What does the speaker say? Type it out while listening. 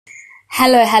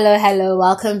Hello, hello, hello.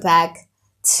 Welcome back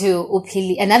to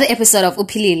another episode of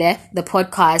Upilile, the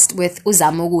podcast with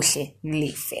Uzamoguhle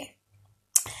Mlife.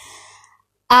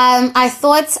 I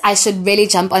thought I should really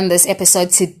jump on this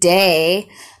episode today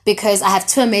because I have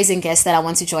two amazing guests that I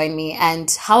want to join me. And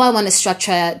how I want to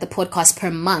structure the podcast per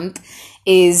month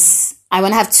is I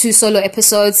want to have two solo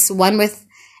episodes, one with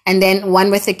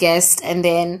a guest, and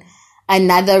then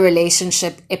another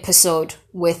relationship episode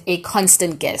with a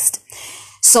constant guest.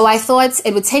 So I thought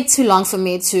it would take too long for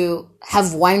me to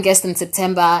have one guest in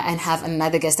September and have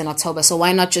another guest in October. So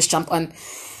why not just jump on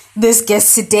this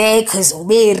guest today? Because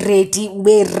we're ready,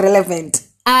 we're relevant.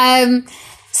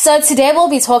 So today we'll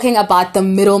be talking about the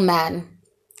middleman.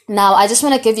 Now, I just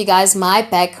want to give you guys my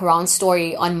background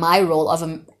story on my role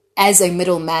as a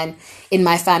middleman in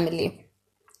my family.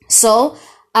 So,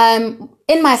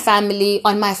 in my family,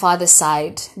 on my father's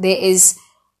side, there is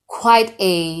quite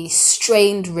a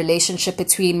strained relationship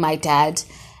between my dad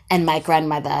and my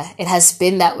grandmother. It has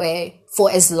been that way for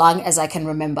as long as I can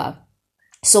remember.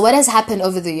 So what has happened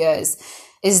over the years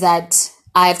is that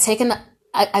I've taken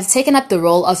up the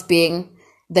role of being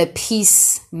the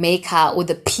peacemaker or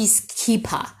the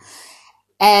peacekeeper.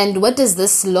 And what does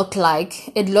this look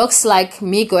like? It looks like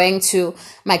me going to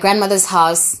my grandmother's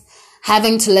house,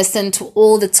 having to listen to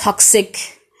all the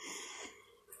toxic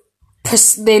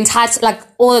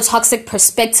all the toxic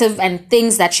perspective and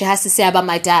things that she has to say about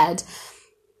my dad,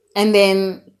 and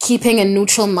then keeping a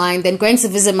neutral mind, then going to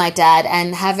visit my dad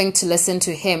and having to listen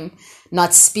to him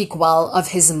not speak well of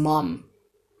his mom,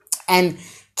 and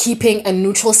keeping a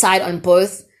neutral side on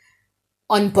both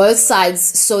sides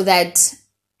so that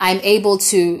I'm able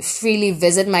to freely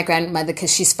visit my grandmother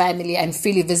because she's family and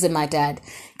freely visit my dad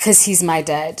because he's my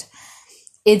dad.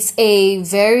 It's a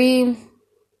very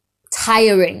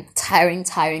tiring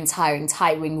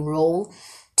role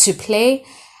to play.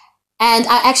 And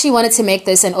I actually wanted to make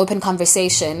this an open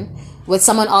conversation with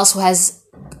someone else who has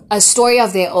a story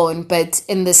of their own, but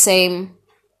in the same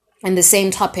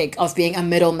topic of being a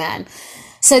middleman.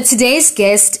 So today's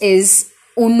guest is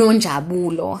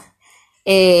Unonjabulo.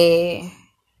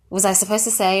 Was I supposed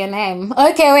to say your name?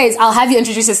 Okay, wait, I'll have you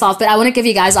introduce yourself, but I want to give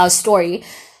you guys our story.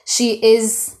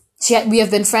 We have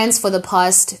been friends for the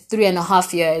past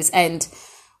 3.5 years, and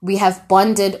we have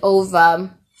bonded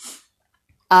over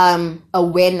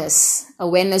awareness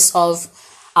of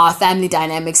our family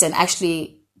dynamics and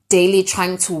actually daily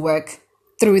trying to work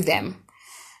through them.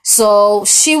 So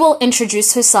she will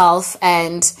introduce herself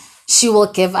and she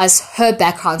will give us her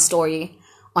background story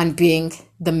on being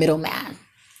the middleman.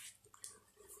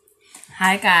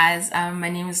 Hi guys, my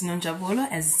name is Nonjabulo,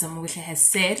 as Zamuhle has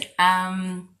said.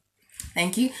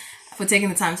 Thank you for taking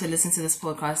the time to listen to this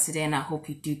podcast today, and I hope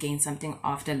you do gain something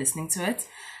after listening to it.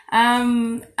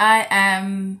 I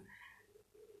am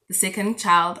the second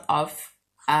child of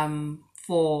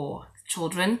 4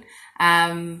 children,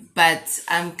 but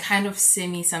I'm kind of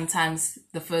sometimes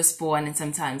the firstborn and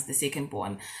sometimes the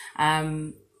secondborn.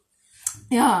 I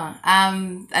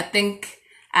think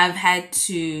I've had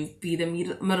to be the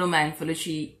middleman for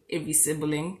literally every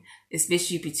sibling,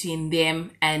 especially between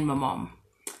them and my mom.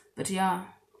 But yeah.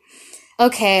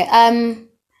 Okay.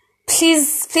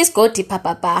 Please go deeper,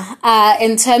 Papa.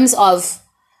 In terms of,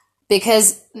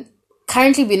 because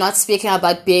currently we're not speaking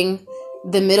about being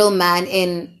the middleman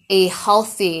in a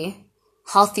healthy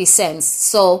sense.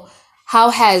 So how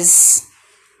has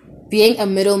being a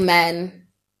middleman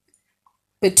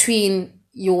between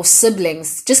your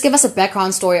siblings, just give us a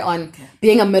background story on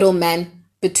being a middleman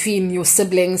between your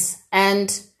siblings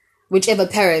and whichever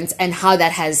parent, and how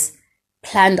that has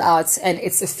planned out and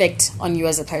its effect on you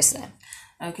as a person.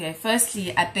 Okay,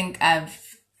 firstly, I think I've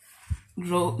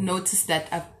noticed that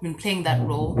I've been playing that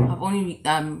role. I've only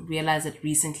realized it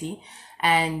recently,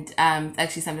 and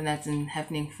actually something that's been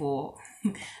happening for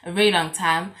a very long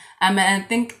time. And I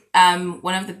think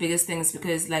one of the biggest things,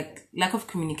 because like lack of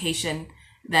communication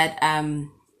that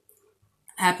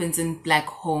happens in Black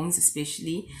homes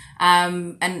especially,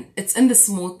 and it's in the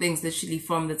small things, literally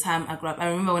from the time I grew up. I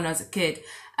remember when I was a kid,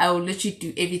 I would literally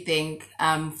do everything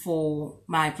for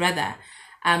my brother,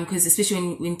 because especially when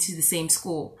we went to the same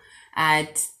school,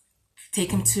 I'd take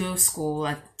him to school,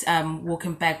 I'd walk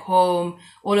him back home,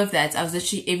 all of that. I was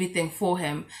literally everything for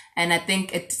him. And I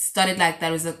think it started like that.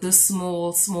 It was like those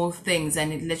small things,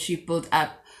 and it literally built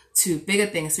up to bigger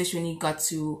things, especially when he got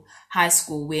to high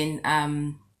school, when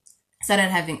started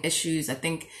having issues. I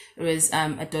think it was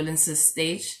adolescence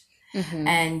stage. Mm-hmm.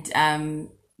 And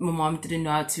my mom didn't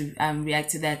know how to react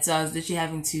to that. So I was literally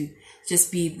having to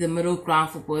just be the middle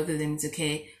ground for both of them. It's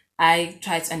okay. I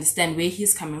try to understand where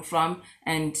he's coming from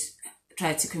and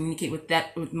try to communicate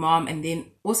with mom, and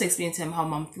then also explain to him how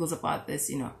mom feels about this,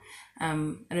 you know. I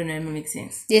don't know if it makes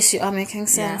sense. Yes, you are making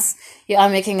sense. You are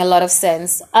making a lot of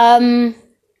sense.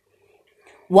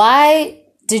 Why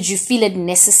did you feel it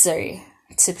necessary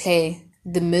to play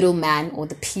the middleman or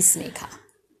the peacemaker?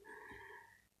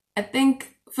 I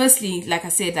think, firstly, like I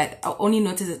said, like I only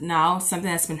notice it now, something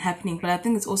that's been happening, but I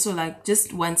think it's also like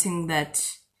just wanting that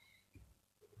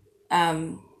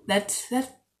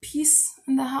peace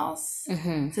in the house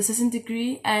to a certain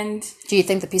degree. And do you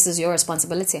think the peace is your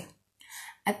responsibility?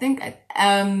 I think,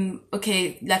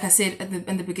 okay, like I said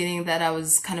in the beginning, that I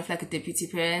was kind of like a deputy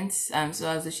parent. So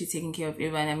I was actually taking care of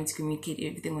everyone, having to communicate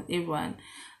everything with everyone.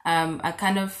 I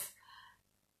kind of,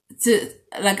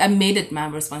 I made it my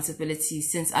responsibility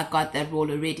since I got that role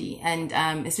already. And,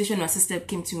 especially when my sister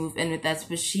came to move in with that,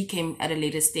 but she came at a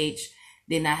later stage,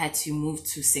 then I had to move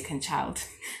to second child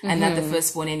and not the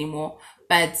firstborn anymore.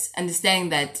 But understanding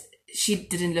that she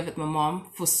didn't live with my mom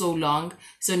for so long.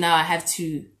 So now I have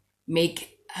to make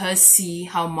her see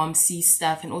how mom sees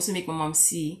stuff, and also make my mom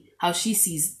see how she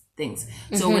sees things.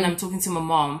 So when I'm talking to my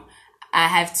mom, I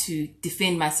have to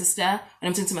defend my sister. When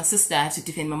I'm talking to my sister, I have to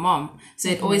defend my mom. So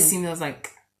it always seemed I was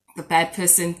like the bad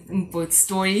person in both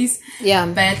stories. Yeah.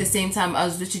 But at the same time, I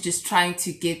was literally just trying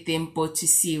to get them both to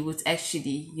see what's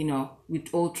actually, you know, we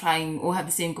all have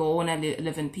the same goal, and I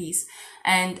live in peace.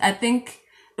 And I think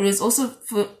it was also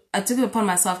I took it upon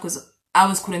myself because I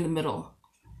was caught in the middle.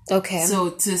 Okay.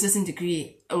 So to a certain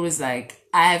degree, it was like,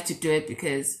 I have to do it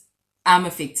because I'm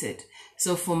affected.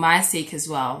 So for my sake as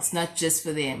well, it's not just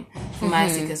for them. For my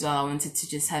sake as well, I wanted to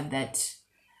just have that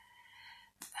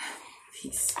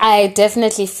peace. I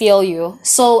definitely feel you.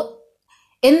 So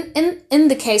in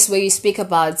the case where you speak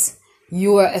about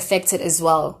you were affected as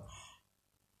well,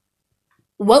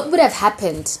 what would have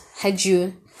happened had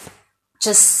you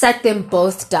just sat them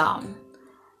both down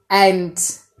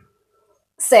and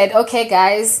said, okay,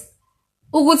 guys,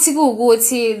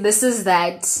 this is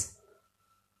that.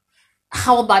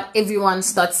 How about everyone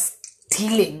starts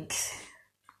dealing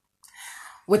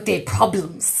with their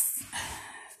problems?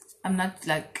 I'm not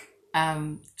like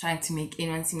trying to make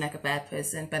anyone seem like a bad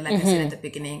person, but like I said at the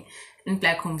beginning, in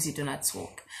black homes you do not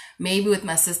talk. Maybe with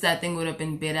my sister, I think it would have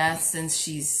been better since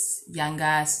she's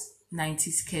younger,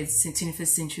 90s kids, 21st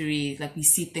century, like we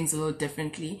see things a little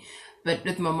differently. But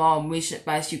with my mom,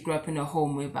 she grew up in a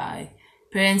home whereby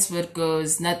parents word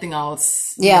goes, nothing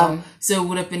else. Yeah. You know? So it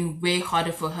would have been way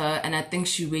harder for her. And I think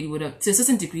she really would have, to a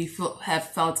certain degree, have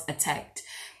felt attacked.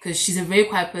 Because she's a very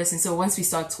quiet person. So once we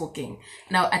start talking,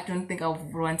 now I don't think I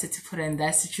wanted to put her in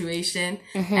that situation.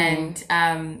 And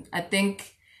I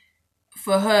think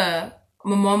for her,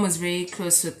 my mom was very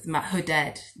close with her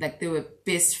dad. Like they were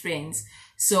best friends.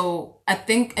 So I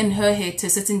think in her head, to a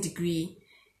certain degree,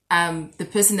 the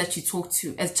person that you talk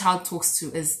to, as child talks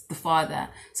to, is the father.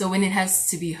 So when it has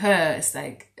to be her, it's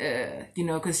like, you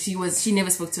know, because she never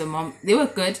spoke to her mom. They were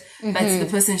good, but the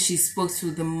person she spoke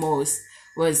to the most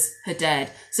was her dad.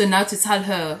 So now to tell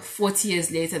her 40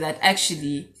 years later that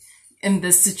actually in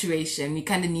this situation, we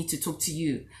kind of need to talk to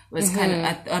you was kind of,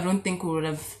 I don't think it would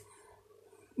have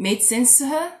made sense to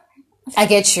her. I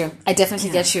get you. I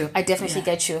definitely get you. I definitely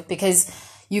get you, because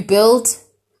you build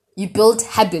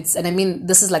habits, and I mean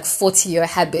this is like 40-year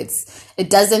habits. It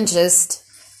doesn't just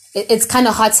it's kind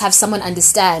of hard to have someone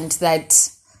understand that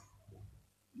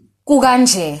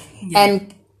kuganje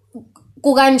and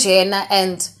kuganjena,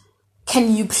 and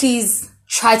can you please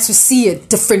try to see it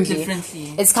differently.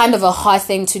 It's kind of a hard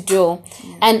thing to do.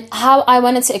 And how I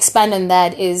wanted to expand on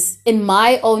that is in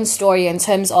my own story, in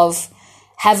terms of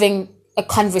having a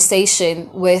conversation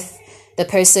with the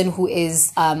person who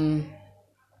is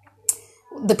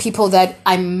the people that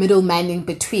I'm middlemaning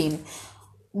between,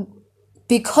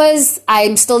 because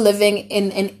I'm still living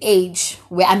in an age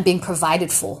where I'm being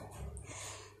provided for.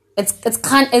 It's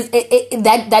kind of,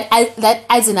 that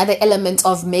adds another element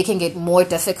of making it more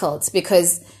difficult,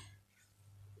 because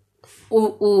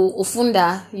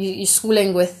ufunda, you're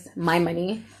schooling with my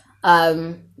money,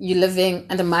 you're living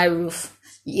under my roof,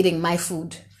 you're eating my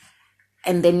food,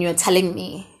 and then you're telling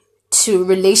me to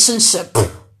relationship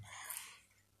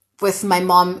with my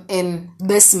mom in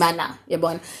this manner.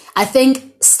 I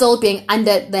think still being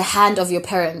under the hand of your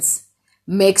parents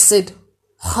makes it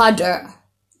harder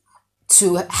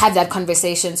to have that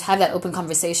conversation, to have that open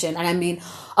conversation. And I mean,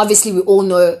 obviously we all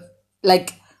know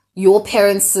like your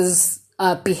parents'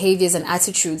 behaviors and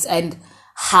attitudes and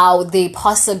how they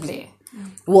possibly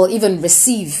will even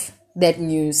receive that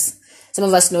news. Some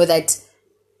of us know that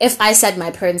if I sat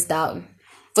my parents down,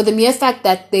 for the mere fact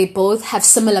that they both have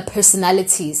similar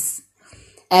personalities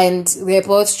and they're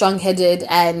both strong-headed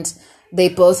and they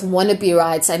both want to be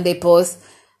right, and they both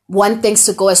want things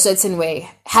to go a certain way.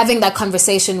 Having that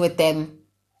conversation with them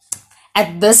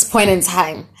at this point in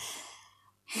time,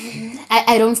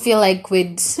 I don't feel like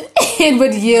it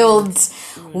would yield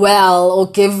well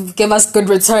or give us good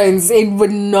returns. It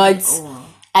would not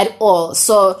at all.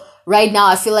 So right now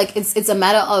I feel like it's a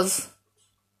matter of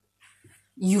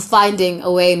you finding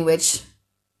a way in which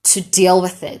to deal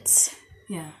with it.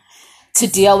 Yeah. To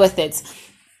deal with it.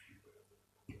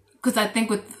 Because I think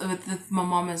with my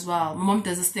mom as well, my mom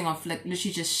does this thing of like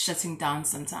literally just shutting down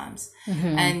sometimes.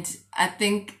 And I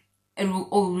think it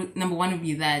will, number one would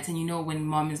be that, and when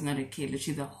mom is not okay,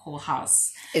 literally the whole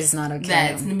house is not okay.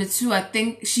 That. Number two, I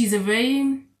think she's a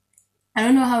very, I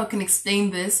don't know how I can explain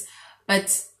this,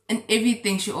 but in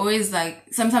everything, she always like,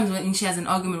 sometimes when she has an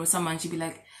argument with someone, she'll be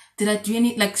like, did I do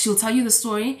any, like she'll tell you the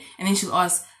story and then she'll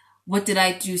ask, what did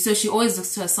I do? So she always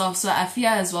looks to herself. So I fear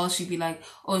as well, she'd be like,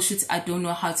 oh shit, I don't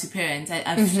know how to parent.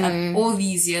 I've all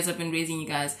these years I've been raising you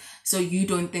guys, so you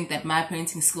don't think that my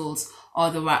parenting skills are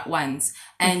the right ones.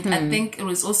 And I think it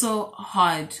was also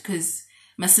hard because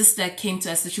my sister came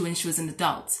to us literally when she was an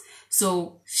adult.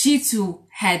 So she too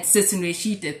had certain ways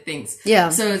she did things. Yeah.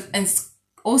 So, and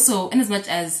also, in as much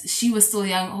as she was still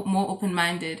young, more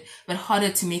open-minded, but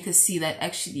harder to make her see that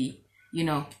actually,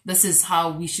 this is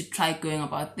how we should try going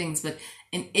about things. But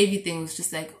in everything, it was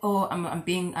just like, oh, I'm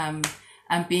being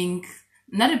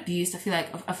not abused. I feel like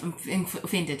I'm being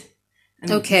offended.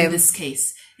 In this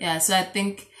case. Yeah. So I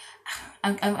think,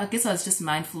 I guess I was just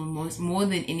mindful more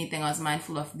than anything. I was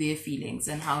mindful of their feelings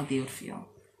and how they would feel.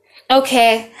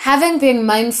 Okay. Having been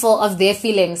mindful of their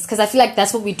feelings, because I feel like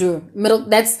that's what we do.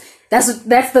 That's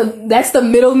the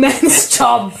middleman's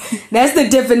job. That's the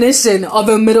definition of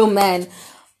a middleman.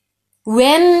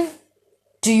 When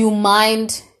do you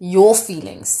mind your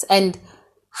feelings, and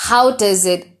how does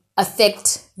it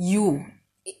affect you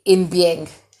in being?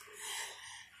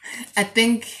 I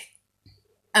think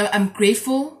I'm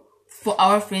grateful for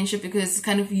our friendship because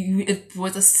kind of it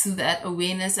brought us to that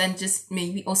awareness, and just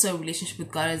maybe also a relationship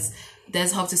with God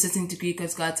does help to a certain degree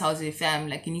because God tells you, fam,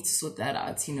 like you need to sort that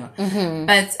out,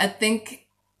 But I think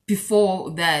before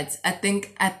that, and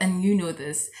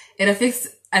this, it affects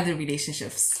other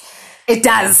relationships. It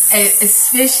does.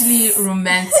 Especially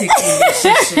romantic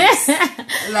relationships.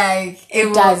 Like, it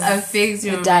will affect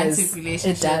your romantic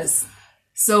relationships. It does.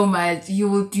 So much. You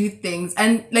will do things.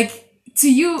 And, like,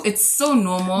 to you, it's so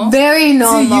normal. Very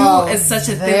normal. To you, it's such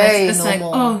a thing. It's like,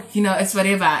 oh, it's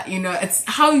whatever. It's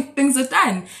how things are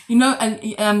done.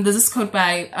 And there's this quote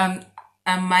by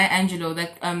Maya Angelou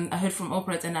that I heard from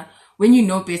Oprah, and when you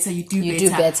know better, you do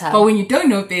better. But when you don't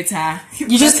know better,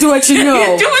 you just do what you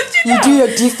know. You do what you know. You do your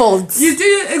defaults. You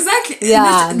do, exactly.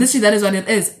 Yeah. Literally, that is what it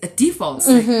is. A default.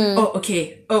 Like, oh,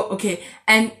 okay.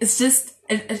 And it's just,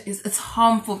 it's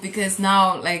harmful because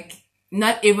now, like,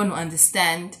 not everyone will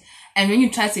understand. And when you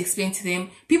try to explain to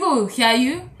them, people will hear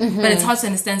you, but it's hard to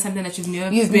understand something that you've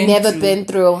never been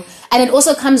through. And it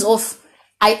also comes off,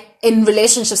 in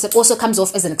relationships, it also comes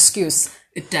off as an excuse.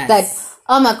 It does. Like,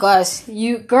 oh my gosh,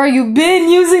 you've been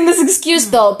using this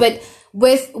excuse though. But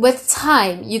with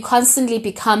time, you constantly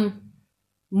become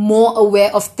more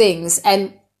aware of things.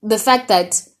 And the fact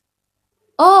that,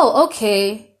 oh,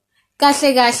 okay,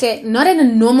 gahle, not in a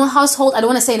normal household. I don't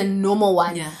want to say in a normal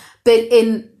one, but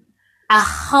in a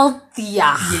healthier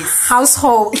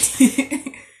household.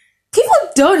 People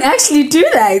don't actually do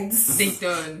that. They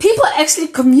don't. People actually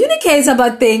communicate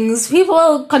about things.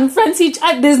 People confront each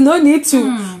other. There's no need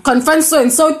to confront so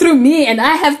and so through me, and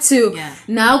I have to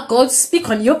now go speak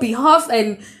on your behalf,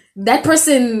 and that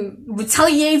person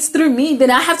retaliates through me. Then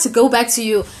I have to go back to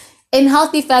you. In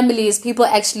healthy families, people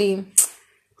actually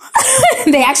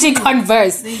they actually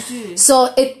converse. They do.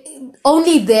 So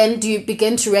only then do you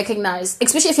begin to recognize,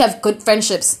 especially if you have good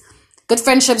friendships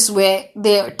where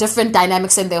there are different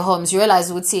dynamics in their homes, you realize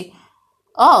you would see,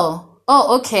 oh,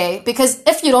 okay. Because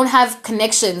if you don't have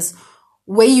connections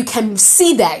where you can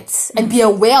see that and be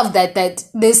aware of that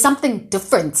there's something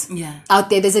different out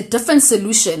there, there's a different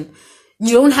solution.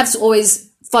 You don't have to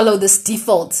always follow this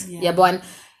default. But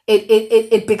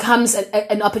it becomes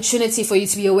an opportunity for you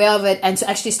to be aware of it and to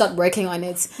actually start working on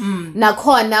it. Now,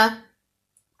 Kona,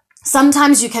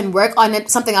 sometimes you can work on it.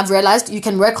 Something I've realized, you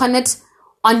can work on it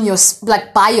on your,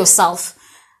 like, by yourself.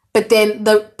 But then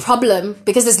the problem,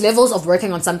 because there's levels of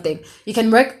working on something, you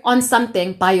can work on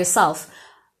something by yourself.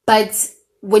 But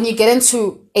when you get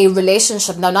into a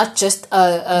relationship, now not just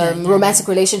a romantic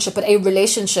relationship, but a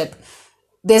relationship,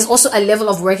 there's also a level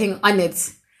of working on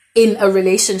it in a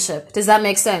relationship. Does that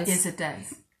make sense? Yes, it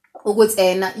does.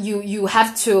 And you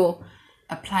have to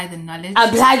apply the knowledge.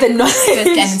 First and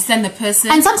understand the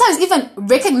person. And sometimes even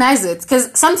recognize it,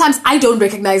 because sometimes I don't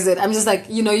recognize it. I'm just like,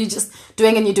 you're just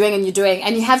doing and you're doing and you're doing.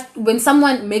 And you have, when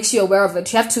someone makes you aware of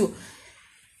it, you have to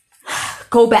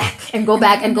go back and go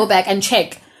back and go back and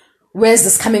check, where's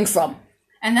this coming from?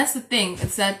 And that's the thing.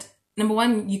 It's that, number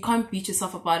one, you can't beat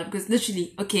yourself about it, because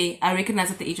literally, okay, I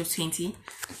recognize at the age of 20.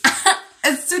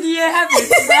 It's 2-year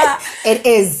habit. It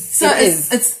is. So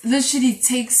it's literally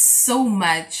takes so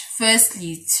much,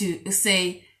 firstly, to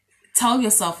say, tell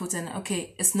yourself,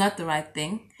 okay, it's not the right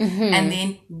thing, and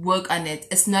then work on it.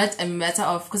 It's not a matter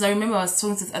of, because I remember I was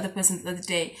talking to this other person the other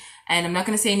day, and I'm not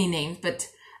going to say any names, but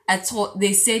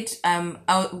they said,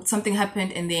 something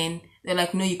happened, and then they're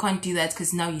like, no, you can't do that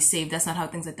because now you're saved. That's not how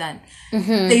things are done.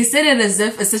 They said it as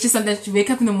if it's such a something that you wake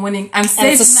up in the morning, I'm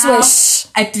saved now,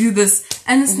 I do this.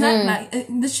 And it's not like,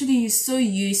 literally you're so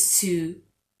used to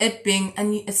it being,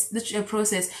 and it's literally a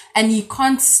process, and you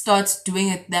can't start doing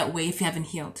it that way if you haven't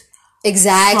healed.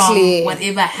 Exactly. From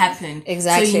whatever happened.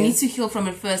 Exactly. So you need to heal from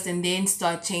it first and then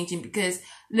start changing, because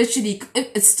literally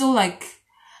it's still like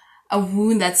a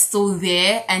wound that's still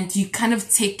there, and you kind of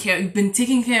you've been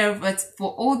taking care of it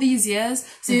for all these years,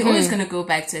 so you're always going to go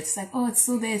back to it. It's like, oh, it's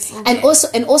still there, it's still there.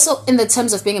 And also in the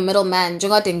terms of being a middleman,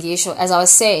 as I was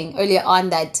saying earlier on,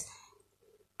 that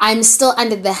I'm still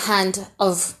under the hand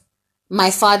of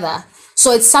my father.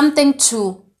 So it's something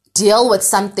to deal with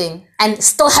something and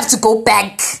still have to go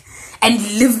back and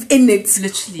live in it,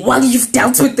 literally, while you've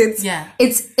dealt with it. Yeah,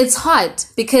 it's hard,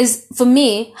 because for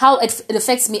me, how it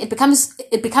affects me, it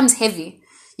becomes heavy.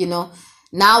 Now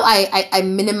I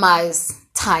minimize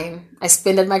time I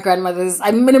spend at my grandmother's. I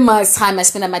minimize time I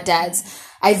spend at my dad's.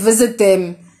 I visit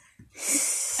them,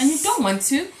 and you don't want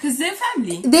to, because they're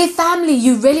family. They're family.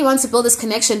 You really want to build this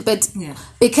connection, but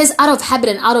because out of habit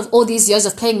and out of all these years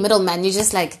of playing middleman, you're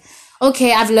just like,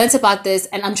 okay, I've learned about this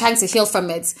and I'm trying to heal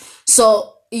from it.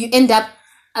 So you end up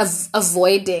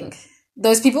avoiding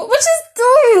those people, which is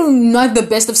still not the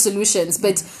best of solutions.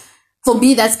 But for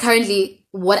me, that's currently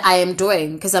what I am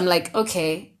doing, because I'm like,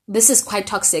 okay, this is quite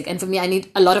toxic. And for me, I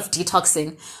need a lot of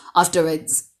detoxing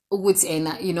afterwards.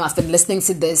 I've been listening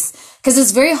to this, because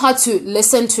it's very hard to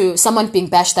listen to someone being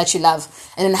bashed that you love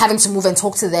and then having to move and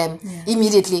talk to them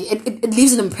immediately. It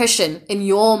leaves an impression in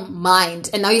your mind.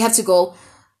 And now you have to go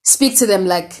speak to them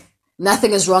like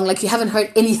nothing is wrong, like you haven't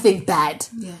heard anything bad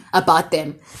about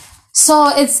them.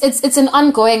 So it's an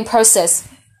ongoing process.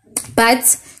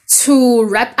 But to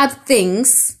wrap up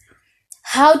things,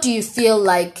 how do you feel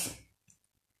like,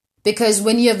 because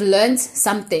when you have learned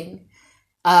something,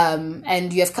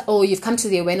 and you've come to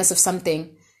the awareness of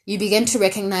something, you begin to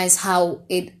recognize how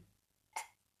it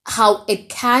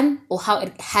can, or how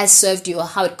it has served you, or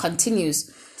how it continues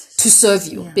to serve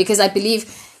you. Because I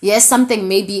believe, yes, something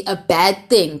may be a bad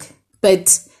thing,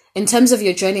 but in terms of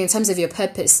your journey, in terms of your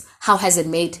purpose, how has it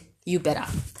made you better?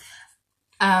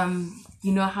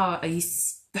 You know how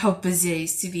how busy I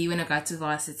used to be when I got to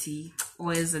varsity,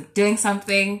 always doing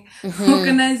something,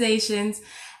 organizations,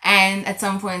 and at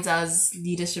some point I was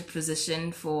leadership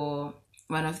position for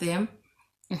one of them.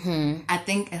 I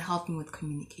think it helped me with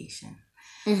communication.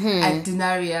 I did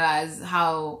not realize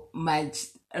how much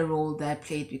a role that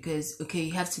played, because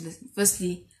you have to listen.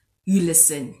 Firstly, you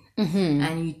listen,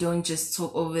 and you don't just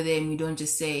talk over them. You don't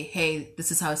just say, hey,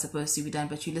 this is how it's supposed to be done,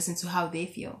 but you listen to how they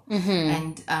feel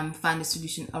and find a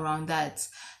solution around that.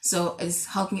 So it's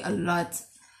helped me a lot,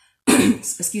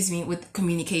 excuse me, with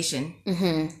communication.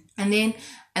 And then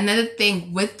another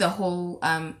thing with the whole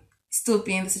still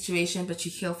being in the situation, but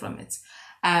you heal from it.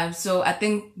 So I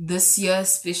think this year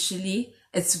especially,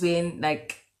 it's when,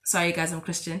 like, sorry guys, I'm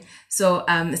Christian. So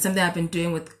it's something I've been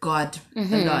doing with God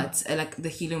a lot, like the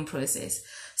healing process.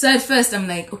 So at first I'm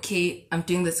like, okay, I'm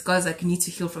doing this. God's like, you need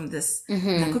to heal from this.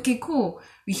 I'm like, okay, cool.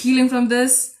 We're healing from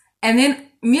this. And then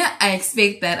I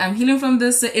expect that I'm healing from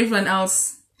this, so everyone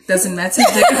else doesn't matter.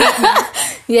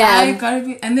 I gotta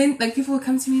be. And then like people will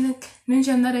come to me like,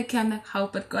 Ninja, I'm not okay. I'm like, how?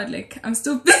 But God, like, I'm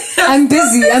still busy. I'm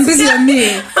busy on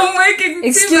me. I'm working.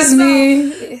 Excuse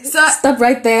me. So stop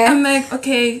right there. I'm like,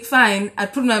 okay, fine. I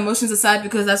put my emotions aside,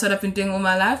 because that's what I've been doing all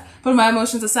my life. Put my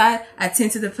emotions aside. I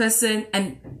tend to the person,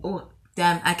 and oh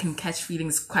damn, I can catch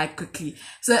feelings quite quickly.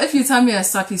 So if you tell me a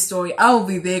sucky story, I'll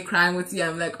be there crying with you.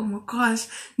 I'm like, oh my gosh,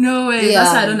 no way.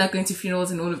 That's why I don't like going to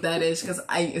funerals and all of that ish, because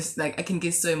it's like I can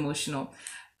get so emotional.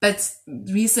 But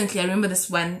recently, I remember this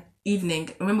one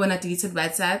evening. Remember when I deleted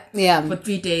WhatsApp for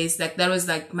 3 days? Like that was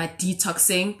like my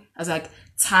detoxing. I was like,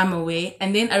 time away.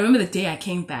 And then I remember the day I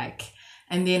came back,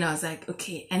 and then I was like,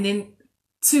 okay. And then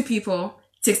 2 people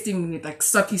texting me with like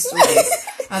sucky stories.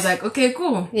 I was like, okay,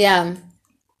 cool. Yeah.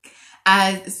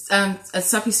 a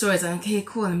Sophie stories. I'm okay,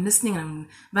 cool. I'm listening. I'm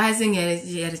rising.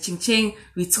 Yeah, ching ching.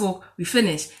 We talk. We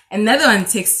finish. Another one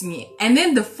texts me, and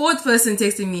then the fourth person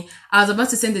texted me. I was about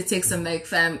to send a text. I'm like,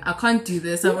 fam, I can't do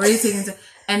this. I've already taken.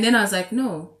 And then I was like,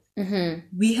 no,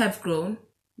 we have grown.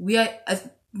 We are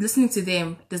listening to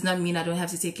them does not mean I don't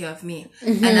have to take care of me.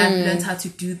 And I've learned how to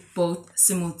do both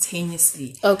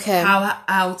simultaneously. Okay.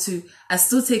 How to, I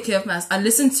still take care of myself. I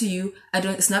listen to you.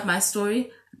 It's not my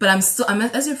story, but I'm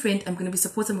as your friend, I'm going to be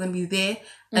supportive. I'm going to be there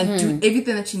and do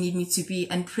everything that you need me to be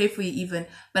and pray for you even.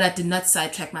 But I did not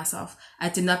sidetrack myself. I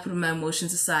did not put my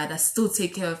emotions aside. I still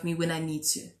take care of me when I need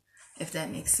to, if that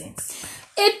makes sense.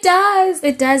 It does.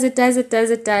 It does. It does. It does.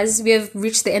 It does. We have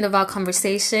reached the end of our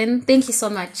conversation. Thank you so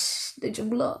much. Thank you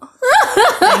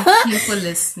for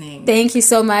listening. Thank you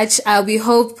so much. We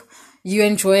hope you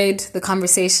enjoyed the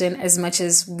conversation as much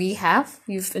as we have.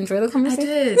 You've enjoyed the conversation?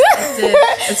 I did.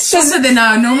 It's shorter than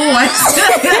our normal ones.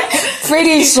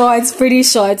 Pretty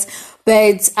short.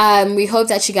 But we hope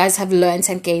that you guys have learned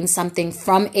and gained something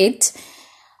from it.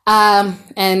 And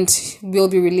I'll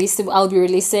be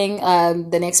releasing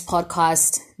the next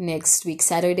podcast next week,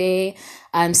 Saturday.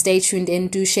 Stay tuned in.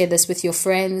 Do share this with your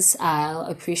friends. I'll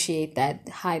appreciate that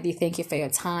highly. Thank you for your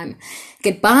time.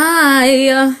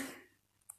 Goodbye.